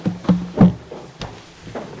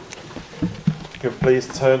you could please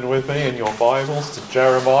turn with me in your Bibles to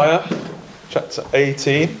Jeremiah chapter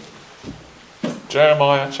 18.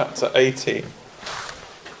 Jeremiah chapter 18.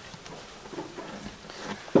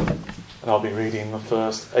 And I'll be reading the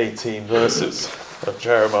first 18 verses of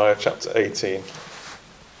Jeremiah chapter 18.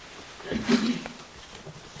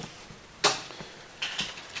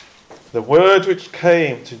 The word which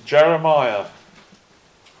came to Jeremiah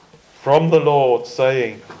from the Lord,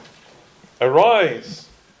 saying, Arise,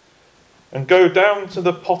 and go down to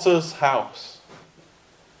the potter's house,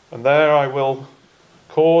 and there I will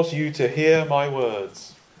cause you to hear my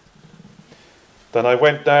words. Then I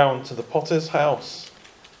went down to the potter's house,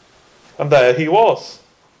 and there he was,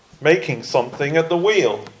 making something at the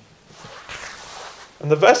wheel. And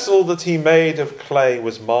the vessel that he made of clay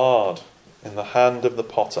was marred in the hand of the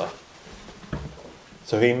potter.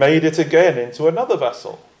 So he made it again into another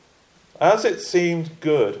vessel, as it seemed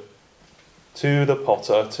good to the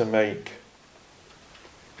potter to make.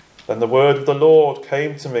 Then the word of the Lord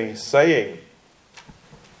came to me, saying,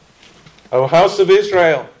 O house of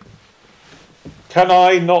Israel, can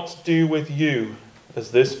I not do with you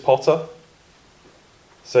as this potter?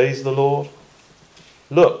 Says the Lord.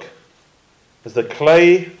 Look, as the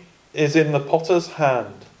clay is in the potter's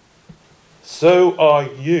hand, so are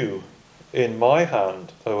you in my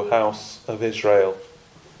hand, O house of Israel.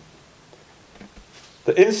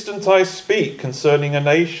 The instant I speak concerning a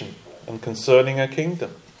nation and concerning a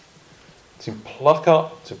kingdom, to pluck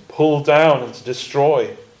up, to pull down, and to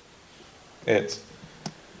destroy it.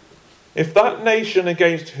 If that nation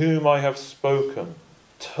against whom I have spoken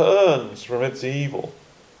turns from its evil,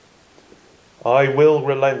 I will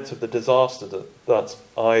relent of the disaster that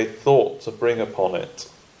I thought to bring upon it.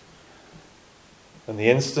 And the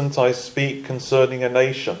instant I speak concerning a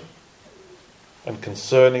nation and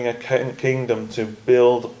concerning a kingdom to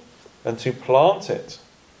build and to plant it,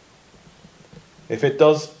 if it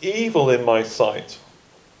does evil in my sight,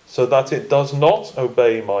 so that it does not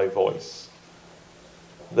obey my voice,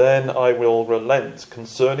 then I will relent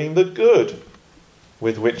concerning the good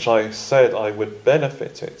with which I said I would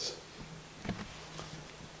benefit it.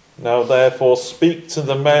 Now therefore speak to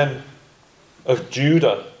the men of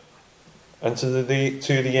Judah and to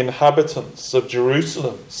the inhabitants of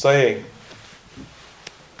Jerusalem, saying,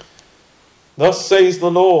 Thus says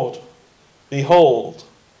the Lord, Behold,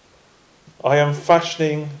 I am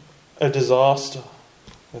fashioning a disaster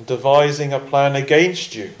and devising a plan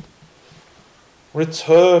against you.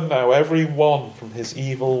 Return now every one from his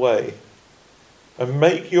evil way, and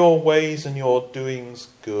make your ways and your doings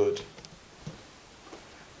good.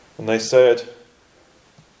 And they said,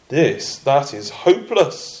 That is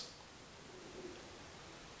hopeless.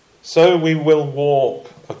 So we will walk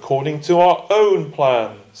according to our own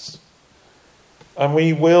plans, and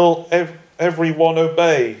we will every one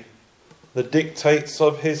obey the dictates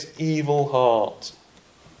of his evil heart.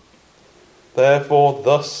 Therefore,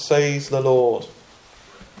 thus says the Lord,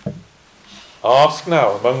 Ask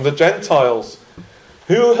now among the Gentiles,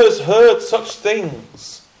 who has heard such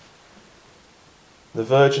things? The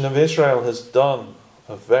Virgin of Israel has done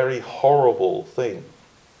a very horrible thing.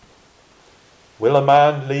 Will a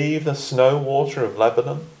man leave the snow water of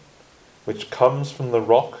Lebanon, which comes from the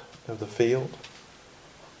rock of the field?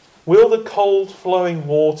 Will the cold flowing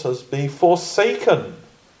waters be forsaken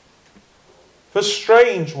for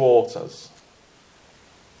strange waters?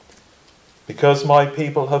 Because my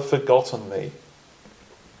people have forgotten me,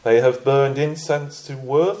 they have burned incense to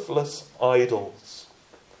worthless idols,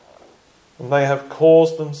 and they have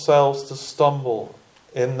caused themselves to stumble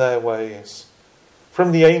in their ways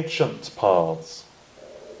from the ancient paths,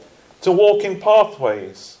 to walk in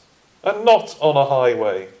pathways and not on a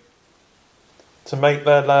highway, to make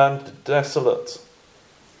their land desolate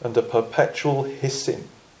and a perpetual hissing.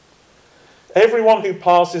 Everyone who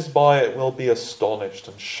passes by it will be astonished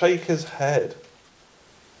and shake his head.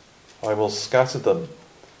 I will scatter them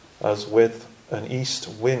as with an east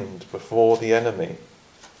wind before the enemy.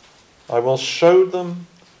 I will show them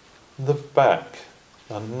the back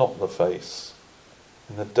and not the face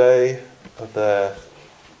in the day of their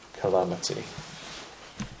calamity.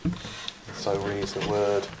 And so reads the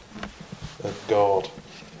word of God.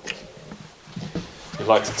 If you'd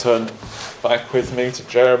like to turn back with me to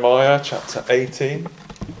Jeremiah chapter 18.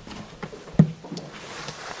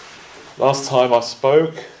 Last time I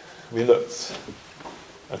spoke, we looked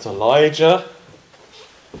at Elijah.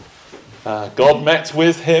 God met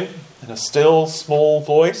with him in a still small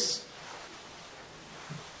voice.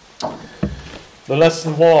 The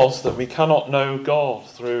lesson was that we cannot know God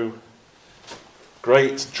through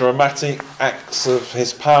great dramatic acts of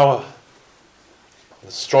his power. The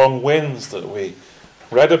strong winds that we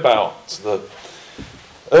read about, the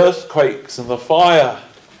earthquakes and the fire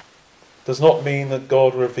does not mean that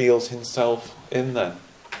God reveals himself in them.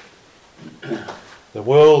 The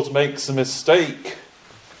world makes a mistake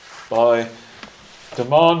by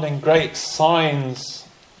demanding great signs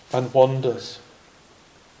and wonders.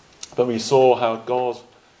 But we saw how God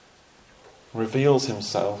reveals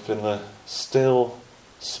himself in the still,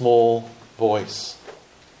 small voice,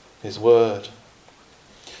 his word.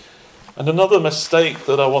 And another mistake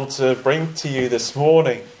that I want to bring to you this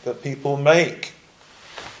morning that people make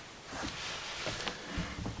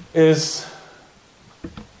is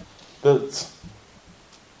that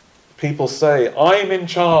people say, I'm in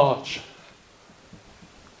charge.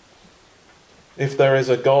 If there is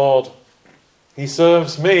a God, he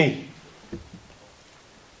serves me.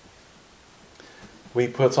 We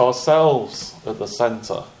put ourselves at the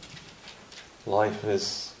centre. Life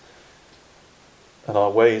is, and our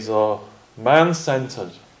ways are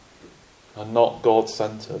man-centred and not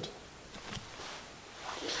God-centred.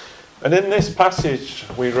 And in this passage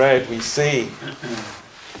we read, we see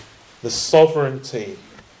the sovereignty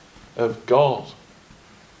of God.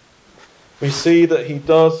 We see that he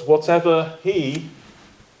does whatever he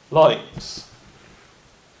likes.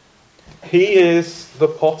 He is the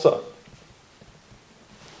potter,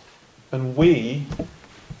 and we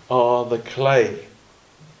are the clay.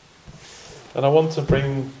 And I want to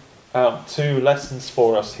bring out two lessons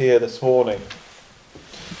for us here this morning.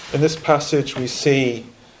 In this passage we see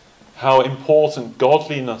how important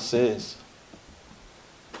godliness is.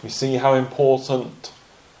 We see how important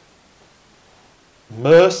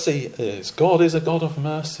mercy is. God is a God of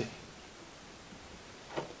mercy.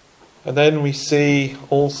 And then we see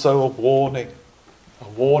also a warning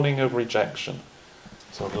of rejection.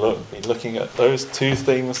 So we'll be looking at those two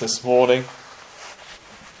things this morning.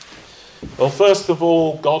 Well, first of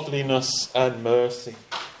all, godliness and mercy.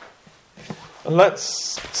 And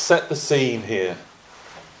let's set the scene here.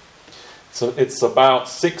 So it's about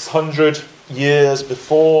 600 years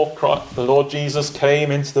before the Lord Jesus came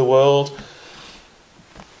into the world.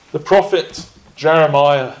 The prophet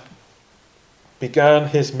Jeremiah began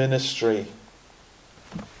his ministry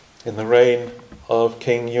in the reign of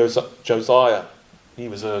King Josiah. He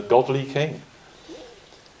was a godly king.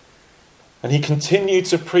 And he continued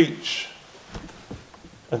to preach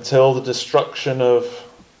until the destruction of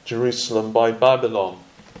Jerusalem by Babylon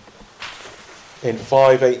in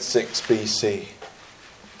 586 BC.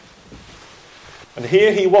 And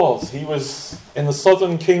here he was in the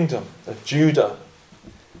southern kingdom of Judah.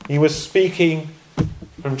 He was speaking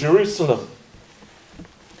from Jerusalem.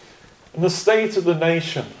 And the state of the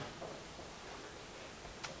nation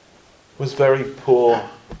was very poor.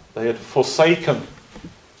 They had forsaken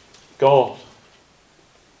God.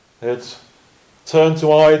 They had turned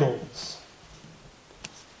to idols.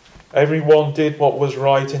 Everyone did what was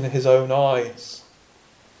right in his own eyes.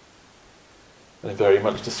 And it very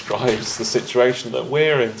much describes the situation that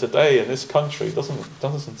we're in today in this country,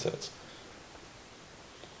 doesn't it?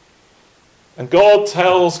 And God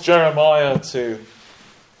tells Jeremiah to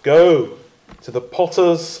go to the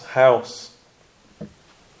potter's house.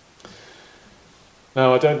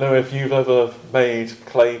 Now, I don't know if you've ever made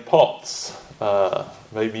clay pots.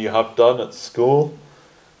 Maybe you have done at school.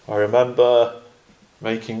 I remember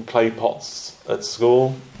making clay pots at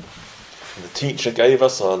school. And the teacher gave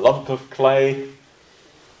us a lump of clay,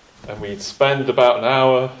 and we'd spend about an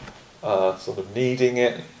hour sort of kneading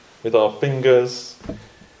it with our fingers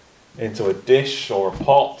into a dish or a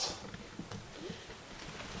pot.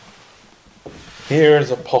 Here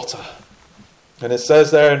is a potter. And it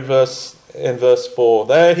says there in verse 4,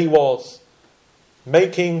 there he was,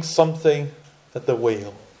 making something at the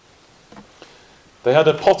wheel. They had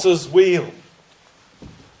a potter's wheel.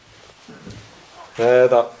 There,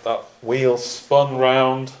 that wheel spun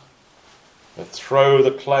round. They throw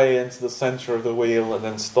the clay into the centre of the wheel and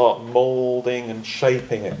then start moulding and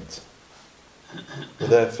shaping it with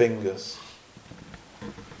their fingers.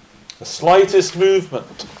 The slightest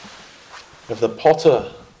movement of the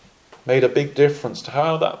potter made a big difference to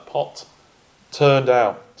how that pot turned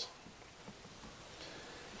out.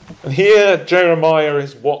 And here Jeremiah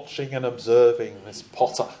is watching and observing this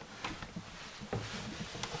potter.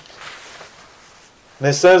 And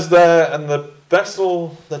it says there, and the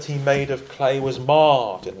vessel that he made of clay was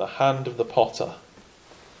marred in the hand of the potter.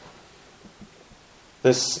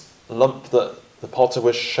 This lump that the potter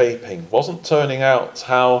was shaping wasn't turning out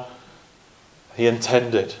how he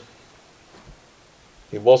intended.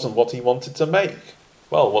 It wasn't what he wanted to make.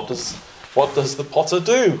 Well, what does the potter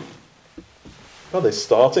do? Well, they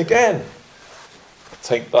start again.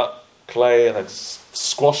 Take that clay and then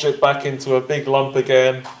squash it back into a big lump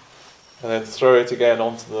again. and then throw it again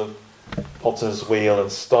onto the potter's wheel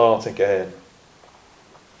and start again.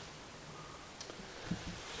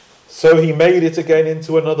 So he made it again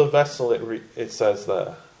into another vessel, it says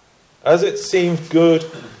there, as it seemed good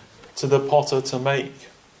to the potter to make.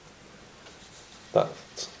 That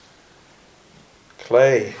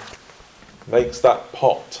clay makes that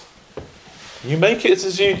pot. You make it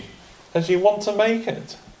as you want to make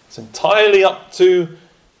it. It's entirely up to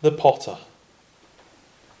the potter.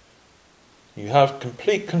 You have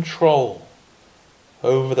complete control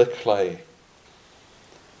over the clay.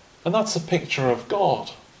 And that's a picture of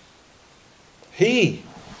God. He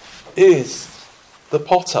is the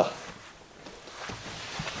potter.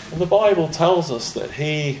 And the Bible tells us that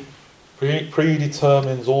he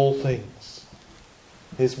predetermines all things.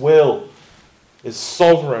 His will is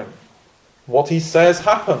sovereign. What he says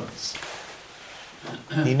happens.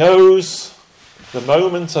 He knows the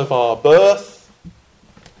moment of our birth.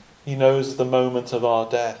 He knows the moment of our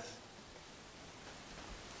death.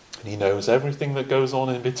 And he knows everything that goes on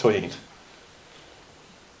in between.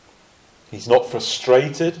 He's not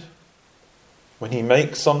frustrated when he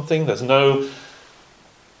makes something. There's no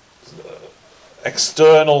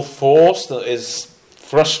external force that is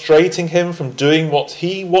frustrating him from doing what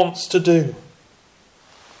he wants to do.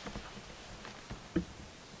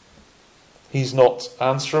 He's not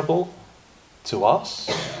answerable to us.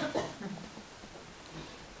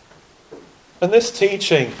 And this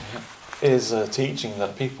teaching is a teaching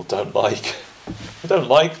that people don't like. They don't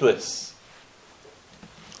like this.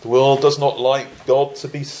 The world does not like God to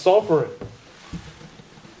be sovereign.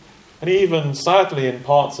 And even, sadly, in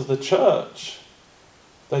parts of the church,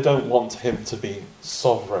 they don't want him to be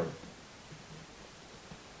sovereign.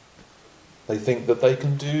 They think that they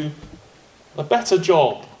can do a better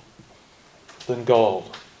job than God.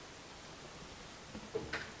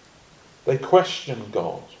 They question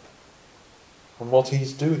God and what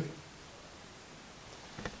he's doing.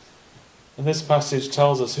 And this passage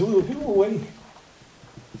tells us, who are we?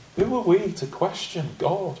 Who are we to question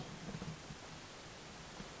God?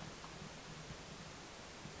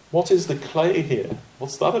 What is the clay here?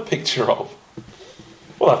 What's that a picture of?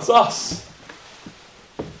 Well, that's us.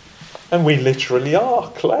 And we literally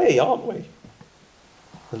are clay, aren't we?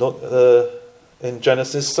 Look, in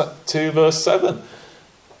Genesis 2 verse 7,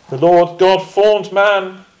 the Lord God formed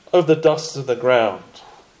man of the dust of the ground,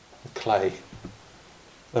 the clay,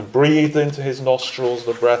 and breathed into his nostrils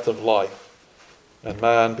the breath of life, and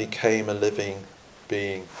man became a living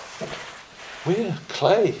being. We're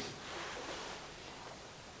clay.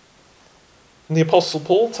 And the Apostle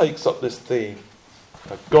Paul takes up this theme,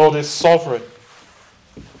 that God is sovereign,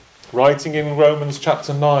 writing in Romans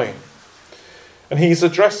chapter 9. And he's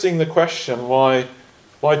addressing the question why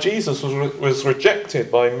Jesus was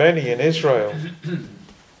rejected by many in Israel.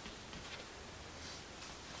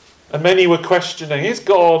 And many were questioning, is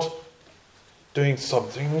God doing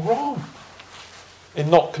something wrong in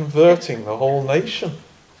not converting the whole nation?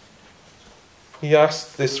 He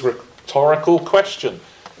asked this rhetorical question.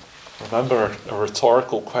 Remember, a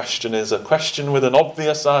rhetorical question is a question with an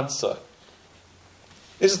obvious answer.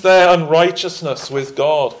 Is there unrighteousness with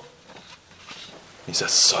God? He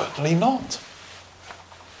says, certainly not.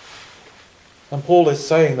 And Paul is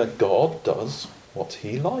saying that God does what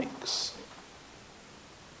he likes.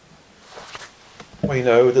 We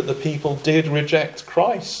know that the people did reject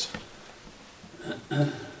Christ.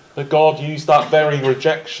 But God used that very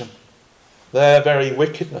rejection, their very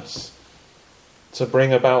wickedness, to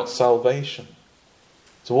bring about salvation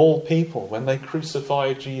to all people. When they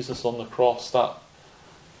crucified Jesus on the cross, that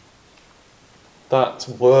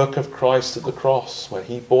work of Christ at the cross, where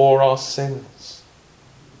he bore our sins.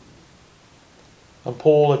 And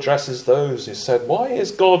Paul addresses those who said, why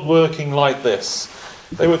is God working like this?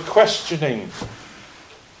 They were questioning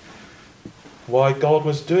why God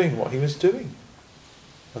was doing what he was doing.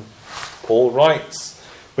 And Paul writes,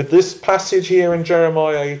 with this passage here in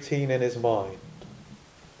Jeremiah 18 in his mind,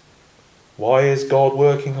 why is God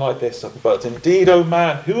working like this? But indeed, O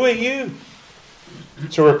man, who are you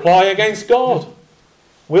to reply against God?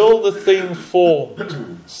 Will the thing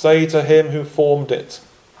formed say to him who formed it,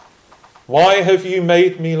 why have you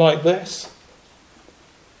made me like this?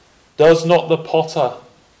 Does not the potter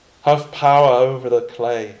have power over the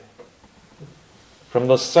clay, from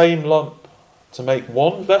the same lump to make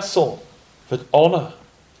one vessel for honour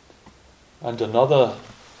and another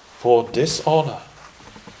for dishonour?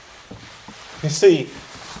 You see,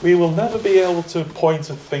 we will never be able to point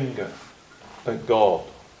a finger at God.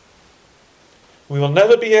 We will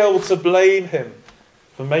never be able to blame him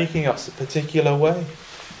for making us a particular way.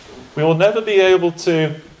 We will never be able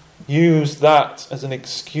to use that as an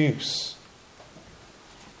excuse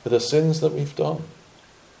for the sins that we've done.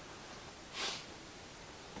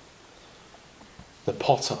 The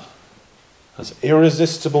potter has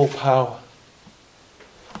irresistible power.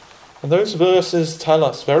 And those verses tell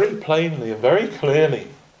us very plainly and very clearly,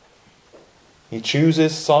 he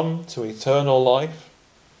chooses some to eternal life.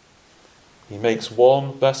 He makes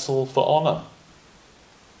one vessel for honour.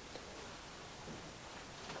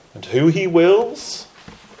 And who he wills,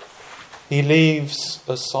 he leaves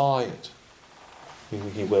aside. Who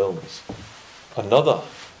he wills. Another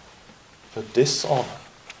for dishonour.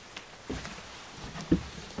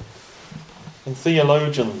 And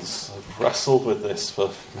theologians have wrestled with this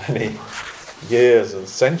for many years and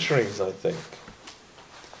centuries, I think.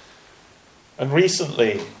 And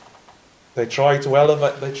recently, they don't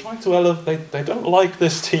like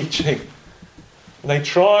this teaching. And they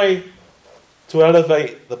try to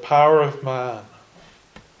elevate the power of man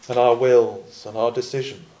and our wills and our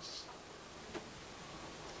decisions.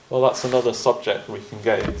 Well, that's another subject we can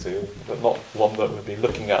get into, but not one that we'll be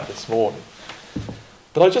looking at this morning.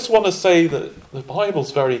 But I just want to say that the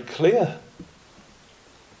Bible's very clear.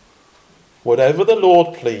 Whatever the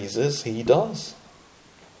Lord pleases, he does.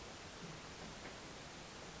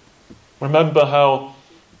 Remember how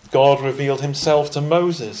God revealed himself to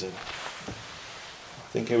Moses. I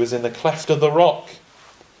think it was in the cleft of the rock.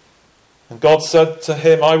 And God said to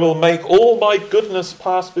him, I will make all my goodness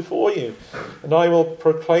pass before you, and I will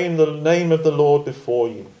proclaim the name of the Lord before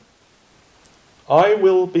you. I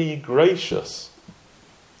will be gracious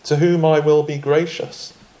to whom I will be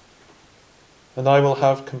gracious, and I will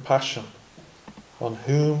have compassion on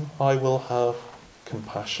whom I will have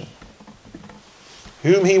compassion.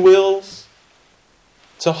 Whom he wills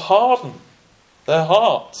to harden their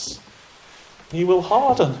hearts, he will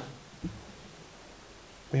harden.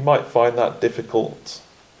 We might find that difficult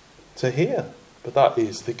to hear, but that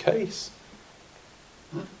is the case.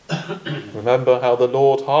 Remember how the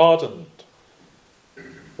Lord hardened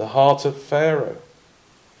the heart of Pharaoh.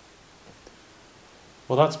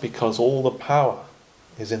 Well, that's because all the power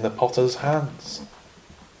is in the potter's hands.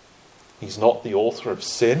 He's not the author of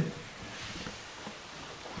sin.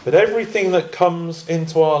 But everything that comes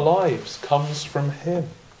into our lives comes from him.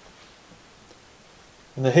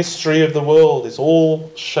 And the history of the world is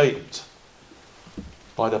all shaped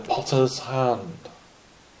by the potter's hand.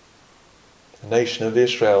 The nation of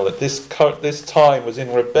Israel at this time was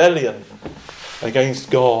in rebellion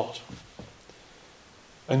against God.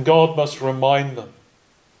 And God must remind the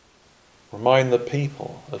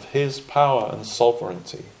people of his power and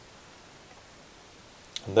sovereignty.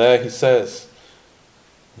 And there he says,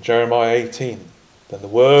 in Jeremiah 18, then the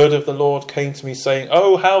word of the Lord came to me saying,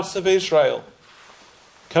 O house of Israel,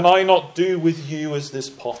 can I not do with you as this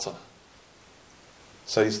potter?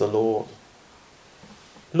 Says the Lord.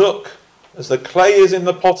 Look, as the clay is in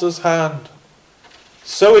the potter's hand,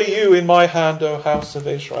 so are you in my hand, O house of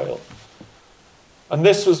Israel. And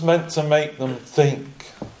this was meant to make them think.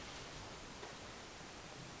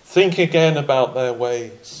 Think again about their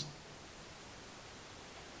ways.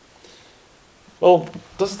 Well,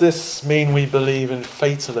 does this mean we believe in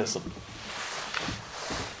fatalism?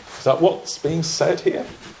 Is that what's being said here?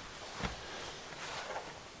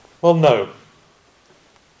 Well, no.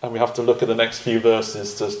 And we have to look at the next few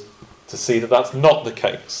verses to see that that's not the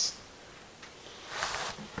case.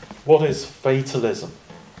 What is fatalism?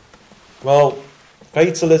 Well,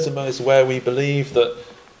 fatalism is where we believe that,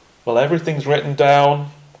 well, everything's written down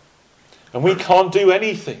and we can't do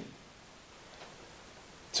anything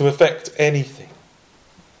to affect anything.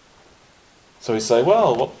 So we say,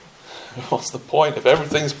 well, what's the point? If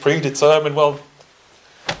everything's predetermined, well,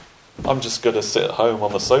 I'm just going to sit at home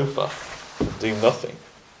on the sofa and do nothing.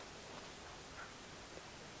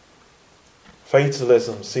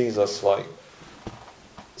 Fatalism sees us like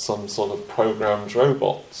some sort of programmed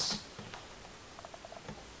robots.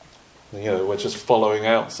 We're just following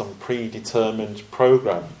out some predetermined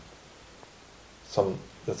program, some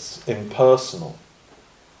that's impersonal.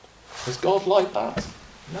 Is God like that?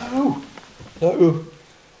 No.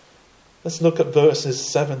 Let's look at verses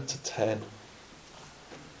 7 to 10.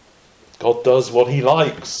 God does what he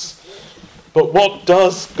likes. But what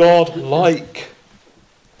does God like?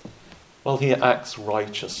 Well, he acts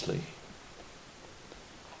righteously.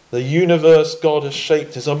 The universe God has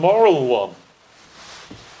shaped is a moral one.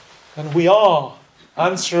 And we are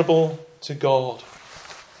answerable to God.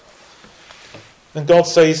 And God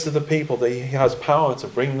says to the people that he has power to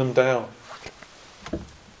bring them down.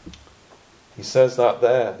 He says that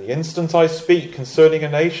there. The instant I speak concerning a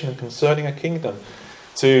nation and concerning a kingdom,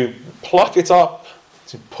 to pluck it up,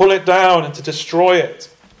 to pull it down and to destroy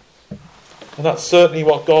it. And that's certainly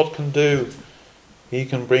what God can do. He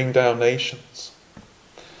can bring down nations.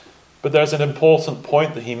 But there's an important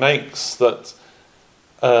point that he makes that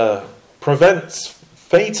prevents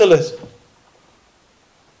fatalism.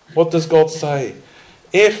 What does God say?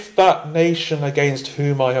 If that nation against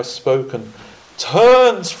whom I have spoken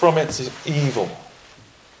turns from its evil,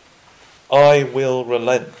 I will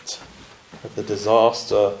relent of the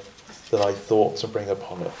disaster that I thought to bring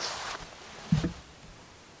upon it.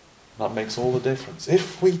 That makes all the difference.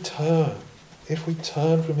 If we turn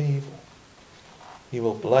from evil, he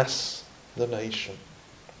will bless the nation.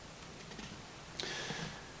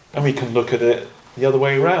 And we can look at it the other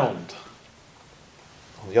way round.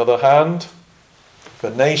 On the other hand, if a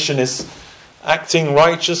nation is acting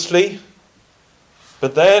righteously,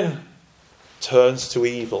 but then turns to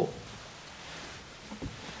evil,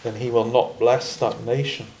 then he will not bless that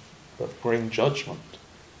nation, but bring judgment.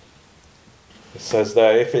 It says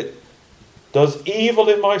there, if it does evil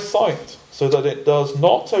in my sight, so that it does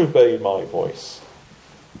not obey my voice,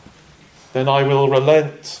 then I will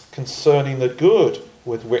relent concerning the good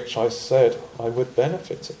with which I said I would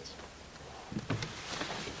benefit it.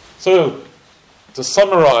 So, to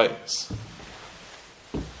summarise,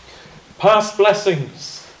 past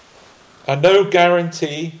blessings are no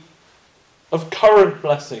guarantee of current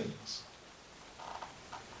blessings.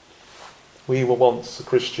 We were once a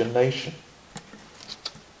Christian nation.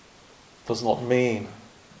 Does not mean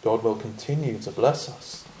God will continue to bless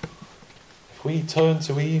us if we turn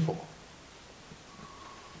to evil.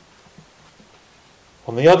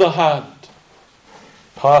 On the other hand,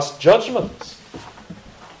 past judgments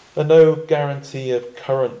are no guarantee of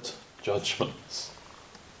current judgments.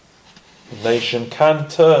 The nation can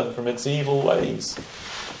turn from its evil ways.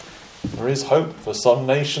 There is hope for some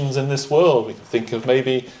nations in this world. We can think of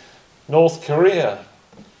maybe North Korea,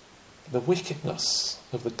 the wickedness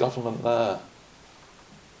of the government there.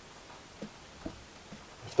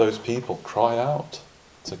 If those people cry out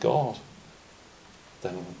to God,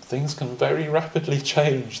 then things can very rapidly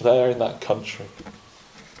change there in that country.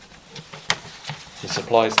 This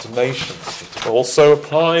applies to nations. It also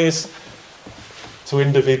applies to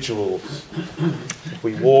individuals. If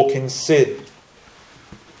we walk in sin,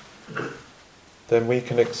 then we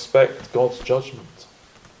can expect God's judgment.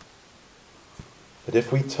 But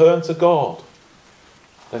if we turn to God,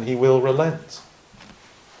 then he will relent.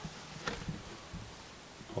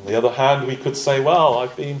 On the other hand, we could say, well,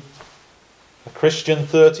 I've been a Christian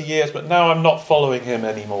 30 years, but now I'm not following him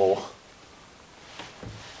anymore.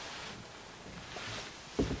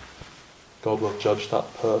 God will judge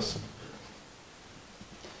that person.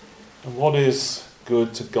 And what is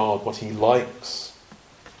good to God, what he likes,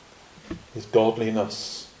 is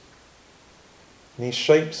godliness. And he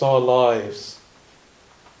shapes our lives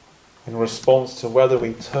in response to whether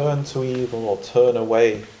we turn to evil or turn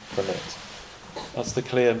away from it. That's the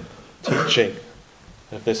clear teaching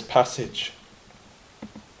of this passage.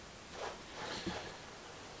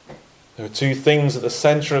 There are two things at the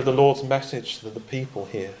centre of the Lord's message to the people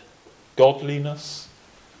here: godliness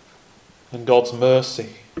and God's mercy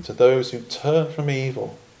to those who turn from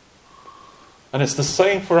evil. And it's the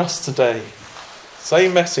same for us today.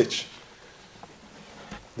 Same message.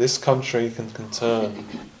 This country can turn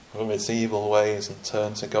from its evil ways and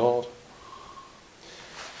turn to God.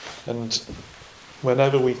 And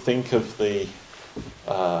whenever we think of the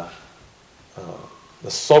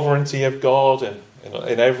sovereignty of God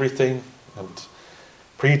in everything, and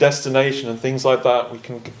predestination and things like that, we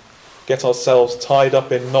can get ourselves tied up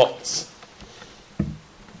in knots.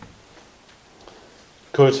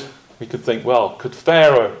 We could think, well, could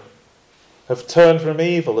Pharaoh have turned from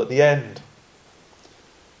evil at the end?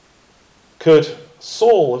 Could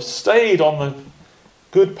Saul have stayed on the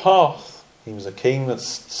good path? He was a king that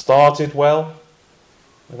started well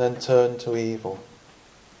and then turned to evil.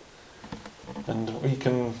 And we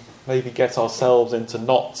can maybe get ourselves into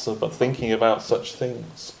knots of thinking about such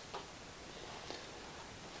things.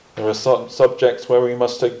 There are some subjects where we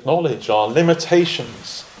must acknowledge our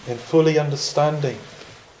limitations in fully understanding.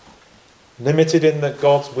 Limited in that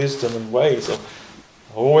God's wisdom and ways are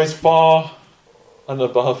always far and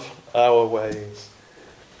above our ways.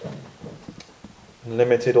 And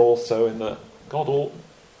limited also in that God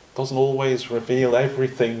doesn't always reveal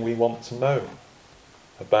everything we want to know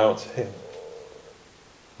about him.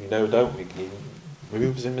 We know, don't we? He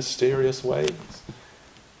moves in mysterious ways.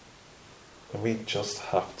 And we just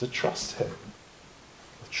have to trust him.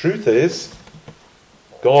 The truth is,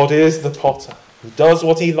 God is the potter. He does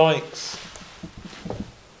what he likes.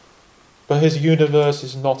 But his universe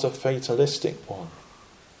is not a fatalistic one.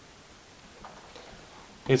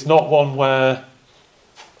 It's not one where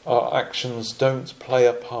our actions don't play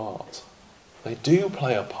a part. They do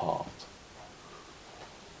play a part.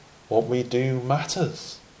 What we do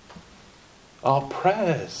matters. Our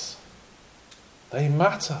prayers, they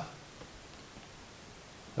matter.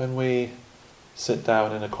 When we sit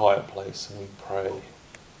down in a quiet place and we pray,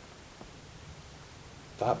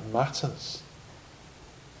 that matters.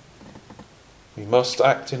 We must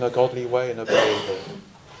act in a godly way and obey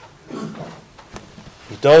him.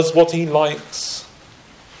 He does what he likes,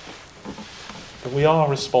 but we are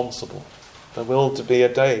responsible. There will be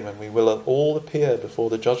a day when we will all appear before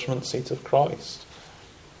the judgment seat of Christ.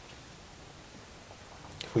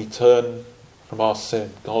 If we turn from our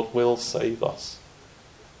sin, God will save us.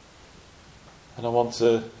 And I want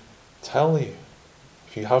to tell you,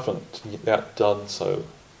 if you haven't yet done so,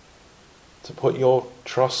 to put your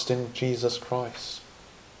trust in Jesus Christ,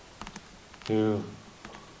 who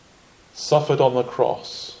suffered on the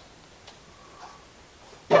cross.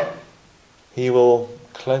 He will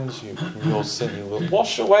cleanse you from your sin. He will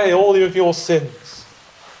wash away all of your sins.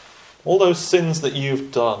 All those sins that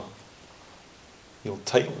you've done, he'll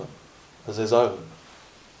take them as his own.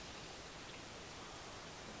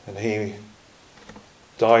 And he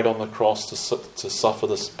died on the cross to suffer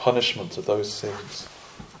the punishment of those sins.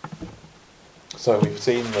 So we've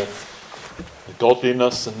seen the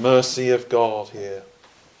godliness and mercy of God here.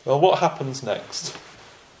 Well, what happens next?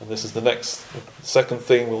 And this is the second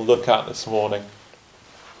thing we'll look at this morning.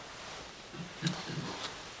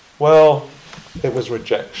 Well, it was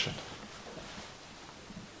rejection.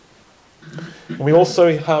 And we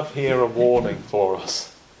also have here a warning for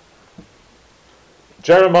us.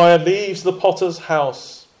 Jeremiah leaves the potter's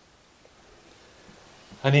house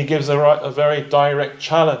and he gives a very direct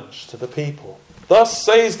challenge to the people. Thus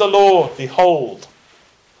says the Lord, behold,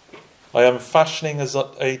 I am fashioning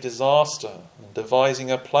a disaster and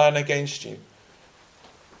devising a plan against you.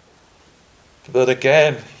 But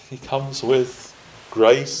again, he comes with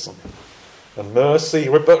grace and mercy.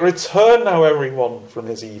 But return now everyone from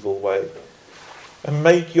his evil way and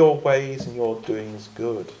make your ways and your doings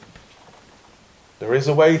good. There is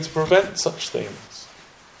a way to prevent such things.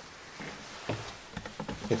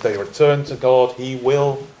 If they return to God, he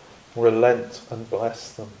will relent and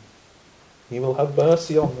bless them. He will have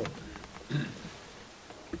mercy on them.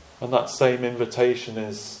 And that same invitation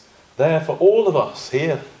is there for all of us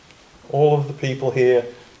here, all of the people here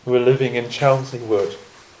who are living in Chelmsley Wood.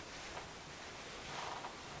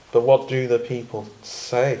 But what do the people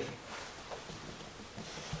say?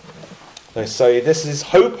 They say, this is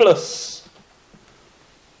hopeless.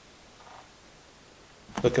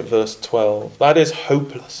 Look at verse 12. That is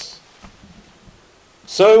hopeless.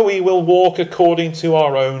 So we will walk according to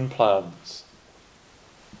our own plans.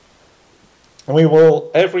 And we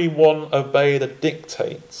will everyone obey the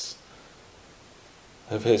dictates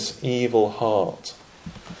of his evil heart.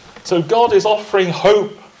 So God is offering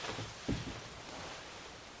hope.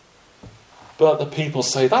 But the people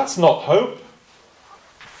say, that's not hope.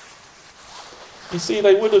 You see,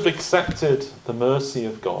 they would have accepted the mercy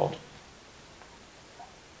of God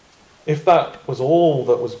if that was all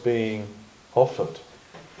that was being offered.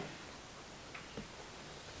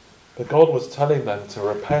 But God was telling them to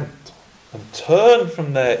repent and turn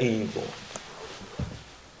from their evil.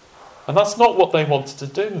 And that's not what they wanted to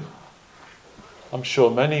do. I'm sure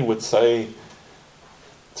many would say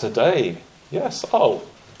today, yes,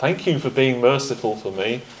 thank you for being merciful for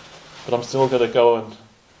me, but I'm still going to go and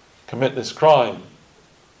commit this crime.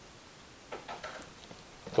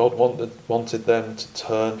 God wanted them to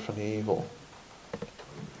turn from evil.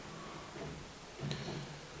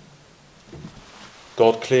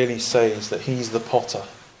 God clearly says that he's the potter.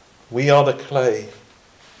 We are the clay.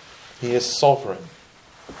 He is sovereign.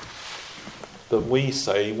 But we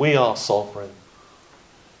say we are sovereign.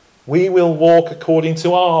 We will walk according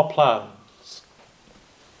to our plans.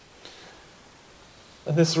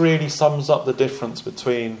 And this really sums up the difference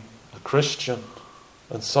between a Christian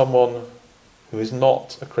and someone who is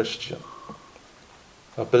not a Christian,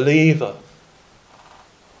 a believer.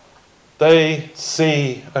 They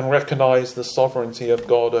see and recognize the sovereignty of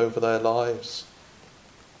God over their lives.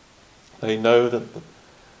 They know that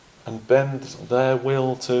and bend their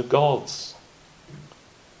will to God's.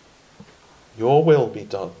 Your will be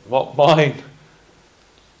done, not mine.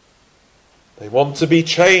 They want to be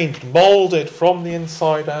changed, moulded from the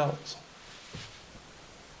inside out.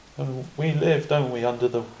 And we live, don't we, under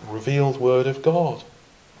the revealed word of God.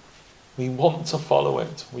 We want to follow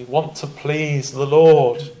it. We want to please the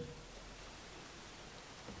Lord.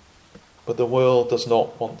 But the world does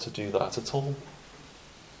not want to do that at all.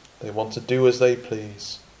 They want to do as they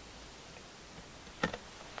please.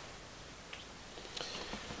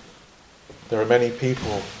 There are many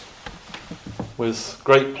people with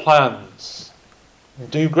great plans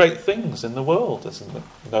and do great things in the world, isn't there?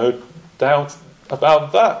 No doubt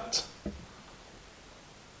about that.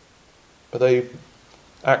 But they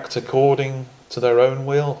act according to their own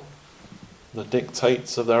will, the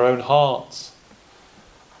dictates of their own hearts.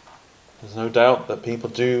 There's no doubt that people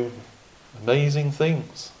do amazing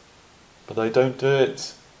things, but they don't do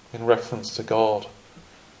it in reference to God.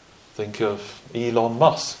 Think of Elon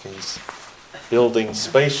Musk. He's building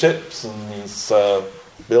spaceships and he's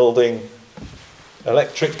building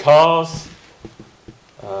electric cars.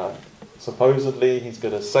 Supposedly he's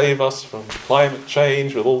going to save us from climate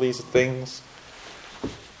change with all these things.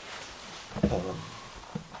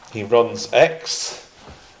 He runs X,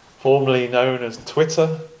 formerly known as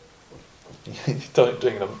Twitter. He's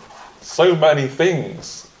doing so many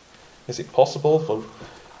things. Is it possible for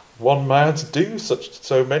one man to do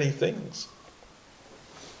so many things?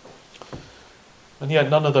 And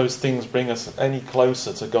yet none of those things bring us any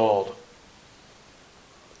closer to God.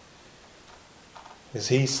 Is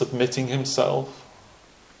he submitting himself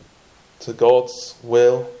to God's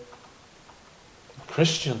will? A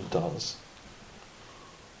Christian does.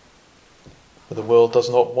 But the world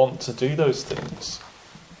does not want to do those things.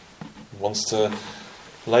 It wants to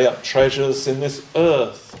lay up treasures in this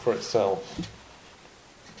earth for itself.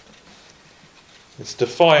 It's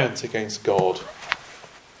defiant against God.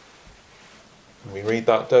 And we read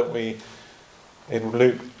that, don't we, in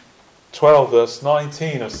Luke 12 verse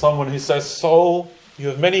 19, of someone who says, "Soul, you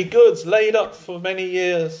have many goods laid up for many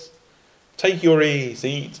years. Take your ease,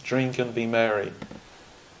 eat, drink and be merry."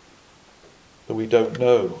 But we don't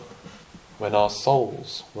know when our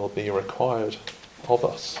souls will be required of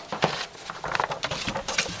us.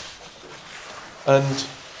 And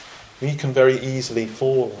we can very easily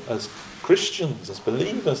fall as Christians, as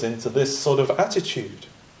believers, into this sort of attitude.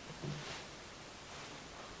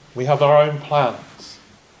 We have our own plans.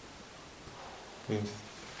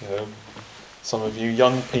 Some of you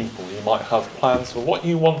young people, you might have plans for what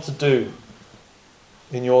you want to do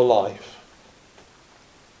in your life.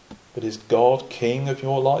 But is God king of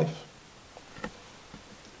your life?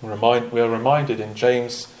 We are reminded in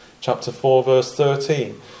James chapter 4 verse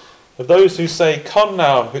 13 of those who say, "Come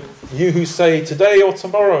now, you who say, today or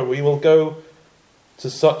tomorrow we will go to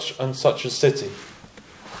such and such a city.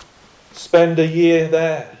 Spend a year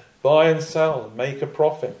there, buy and sell and make a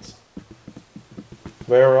profit.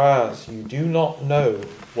 Whereas you do not know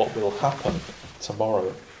what will happen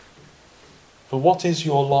tomorrow. For what is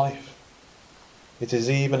your life? It is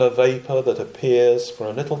even a vapour that appears for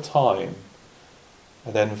a little time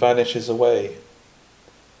and then vanishes away.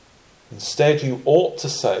 Instead, you ought to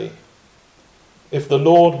say, if the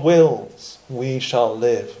Lord wills, we shall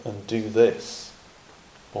live and do this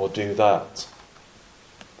or do that.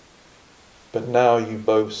 But now you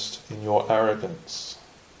boast in your arrogance.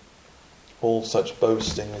 All such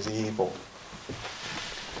boasting is evil."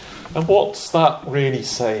 And what's that really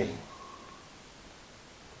saying?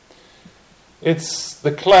 It's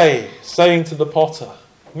the clay saying to the potter,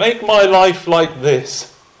 "Make my life like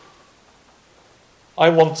this. I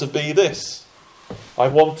want to be this. I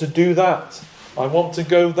want to do that. I want to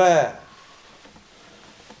go there."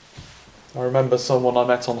 I remember someone I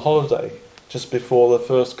met on holiday just before the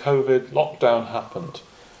first COVID lockdown happened.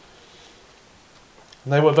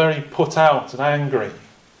 And they were very put out and angry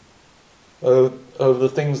over the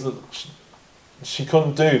things that she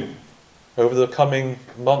couldn't do over the coming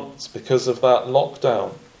months because of that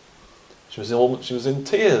lockdown. She was in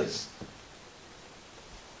tears.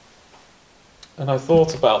 And I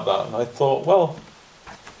thought about that, and I thought, well,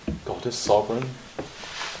 God is sovereign.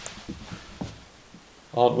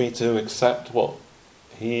 Aren't we to accept what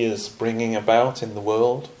he is bringing about in the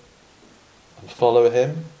world and follow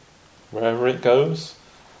him wherever it goes,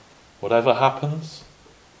 whatever happens?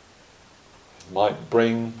 It might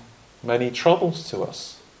bring many troubles to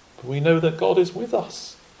us, but we know that God is with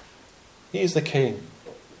us. He is the King.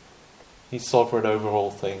 He's sovereign over all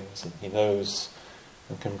things, and he knows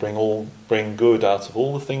and can bring good out of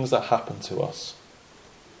all the things that happen to us.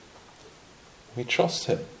 We trust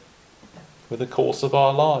him with the course of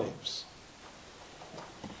our lives.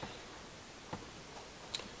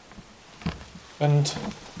 And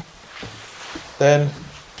then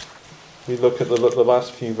we look at the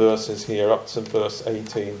last few verses here, up to verse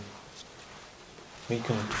 18. We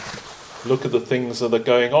can look at the things that are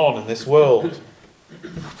going on in this world.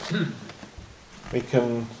 We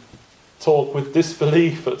can talk with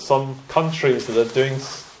disbelief at some countries that are doing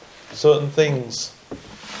certain things.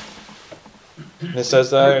 And it says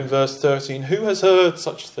there in verse 13, "Who has heard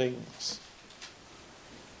such things?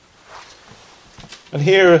 And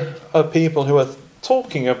here are people who are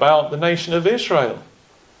talking about the nation of Israel.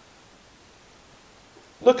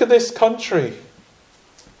 Look at this country.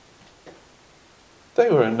 They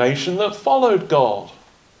were a nation that followed God.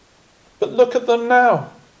 But look at them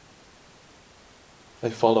now.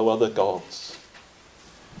 They follow other gods.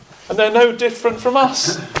 And they're no different from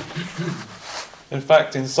us. In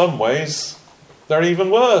fact, in some ways, they're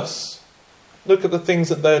even worse. Look at the things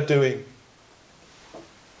that they're doing.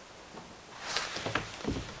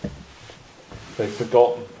 They've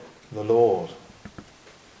forgotten the Lord.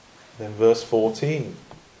 Then verse 14.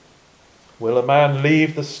 Will a man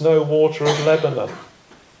leave the snow water of Lebanon?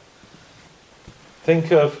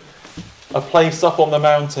 Think of a place up on the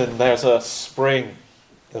mountain. There's a spring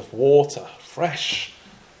of water, fresh,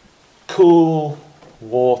 cool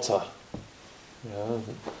water. You know,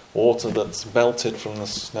 water that's melted from the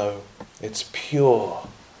snow. It's pure.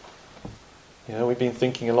 You know, we've been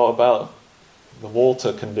thinking a lot about the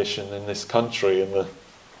water condition in this country and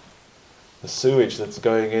the sewage that's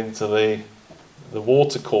going into the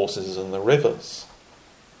water courses and the rivers.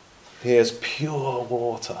 Here's pure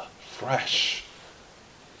water, fresh.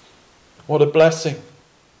 What a blessing.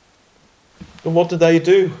 But what do they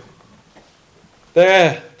do?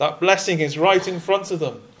 There, that blessing is right in front of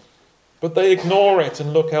them. But they ignore it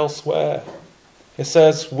and look elsewhere. It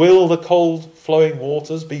says, will the cold flowing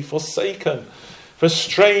waters be forsaken for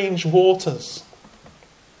strange waters?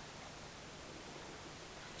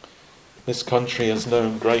 This country has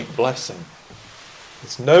known great blessing.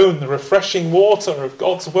 It's known the refreshing water of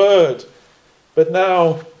God's word. But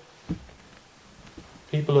now,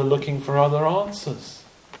 people are looking for other answers.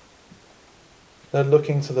 They're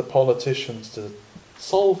looking to the politicians to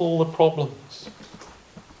solve all the problems.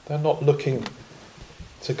 They're not looking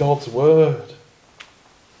to God's word.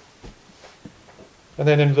 And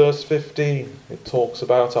then in verse 15, it talks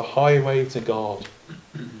about a highway to God.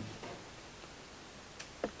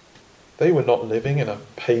 They were not living in a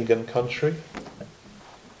pagan country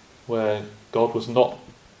where God was not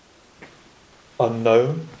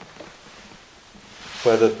unknown,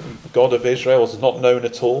 where the God of Israel was not known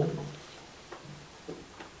at all.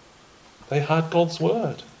 They had God's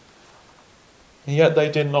word. And yet they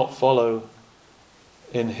did not follow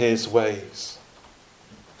in his ways.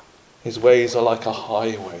 His ways are like a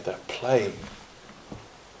highway, they're plain.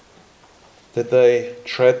 Did they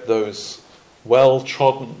tread those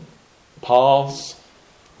well-trodden paths?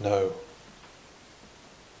 No.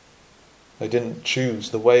 They didn't choose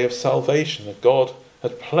the way of salvation that God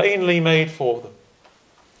had plainly made for them.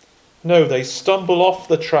 No, they stumble off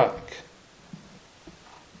the track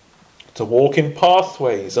to walk in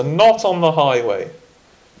pathways and not on the highway.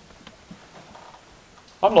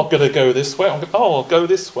 I'm not going to go this way. I'll go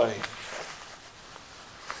this way.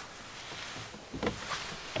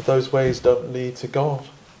 But those ways don't lead to God.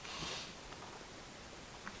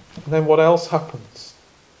 And then what else happens?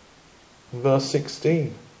 In verse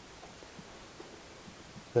 16,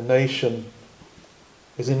 the nation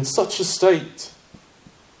is in such a state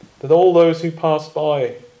that all those who pass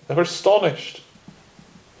by are astonished,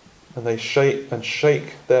 and they shake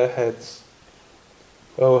their heads.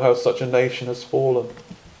 Oh, how such a nation has fallen.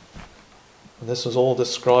 And this was all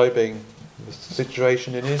describing the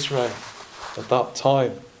situation in Israel at that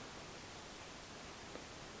time.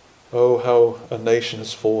 Oh, how a nation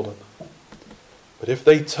has fallen. But if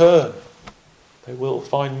they turn, they will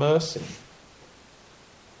find mercy.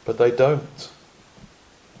 But they don't.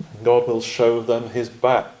 And God will show them his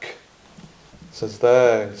back. It says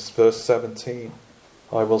there in verse 17,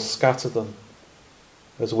 I will scatter them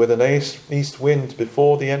as with an east wind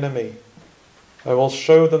before the enemy. I will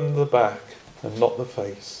show them the back and not the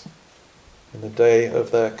face in the day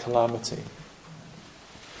of their calamity.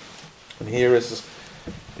 And here is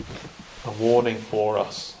a warning for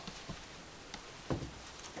us.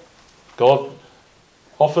 God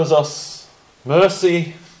offers us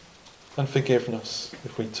mercy and forgiveness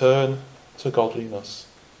if we turn to godliness.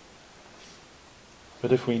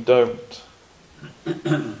 But if we don't,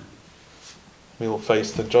 we will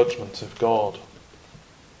face the judgment of God.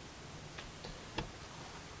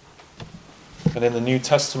 And in the New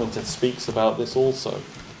Testament it speaks about this also.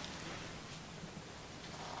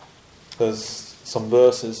 There's some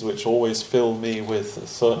verses which always fill me with a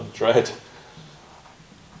certain dread.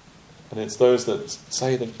 And it's those that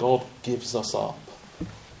say that God gives us up.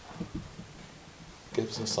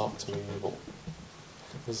 Gives us up to evil.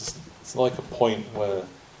 It's like a point where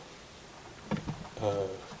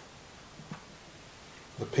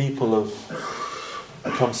the people have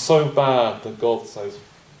become so bad that God says,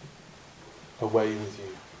 away with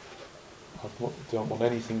you. I don't want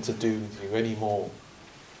anything to do with you anymore.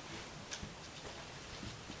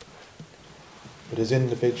 But as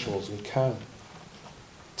individuals, we can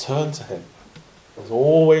turn to him. There's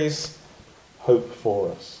always hope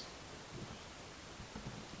for us.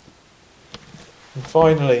 And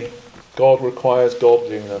finally, God requires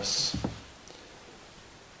godliness.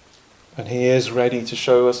 And he is ready to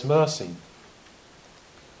show us mercy.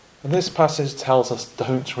 And this passage tells us,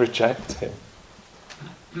 don't reject him.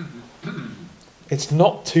 It's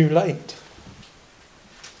not too late.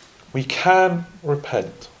 We can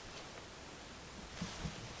repent.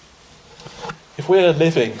 If we're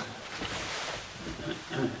living,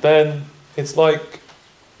 then it's like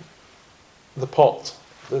the pot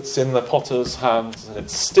that's in the potter's hands and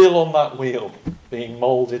it's still on that wheel being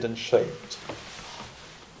moulded and shaped.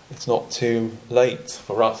 It's not too late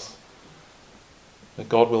for us. That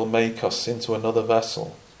God will make us into another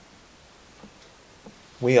vessel.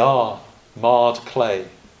 We are marred clay.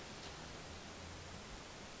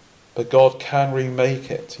 But God can remake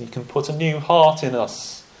it. He can put a new heart in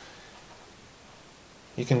us.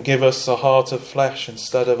 He can give us a heart of flesh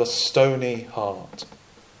instead of a stony heart.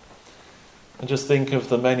 And just think of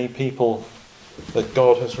the many people that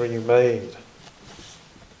God has remade.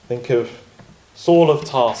 Think of Saul of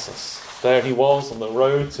Tarsus. There he was on the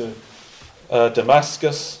road to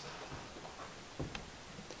Damascus.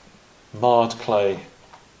 Marred clay.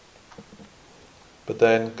 But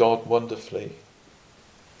then God wonderfully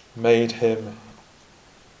made him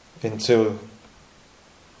into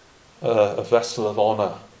a vessel of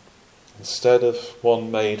honour instead of one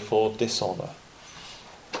made for dishonour.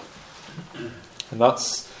 And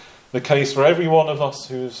that's the case for every one of us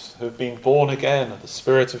who've been born again of the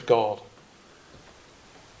Spirit of God.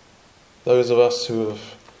 Those of us who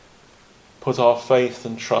have put our faith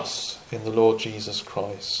and trust in the Lord Jesus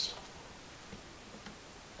Christ.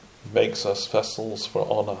 He makes us vessels for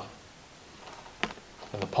honour.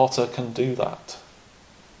 And the potter can do that.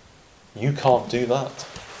 You can't do that.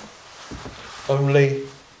 Only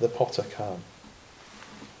the potter can.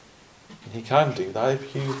 And he can do that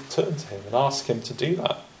if you turn to him and ask him to do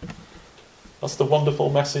that. That's the wonderful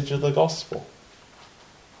message of the gospel.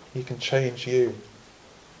 He can change you.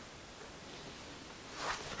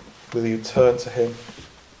 Will you turn to him?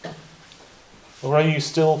 Or are you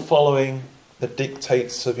still following the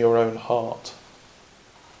dictates of your own heart?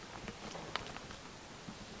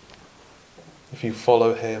 If you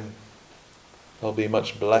follow him, there'll be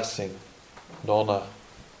much blessing and honour.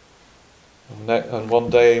 And one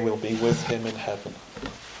day we'll be with him in heaven.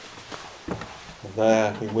 And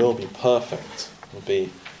there we will be perfect. We'll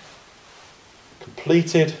be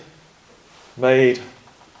completed, made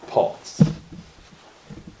pots.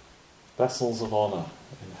 Vessels of honour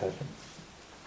in heaven.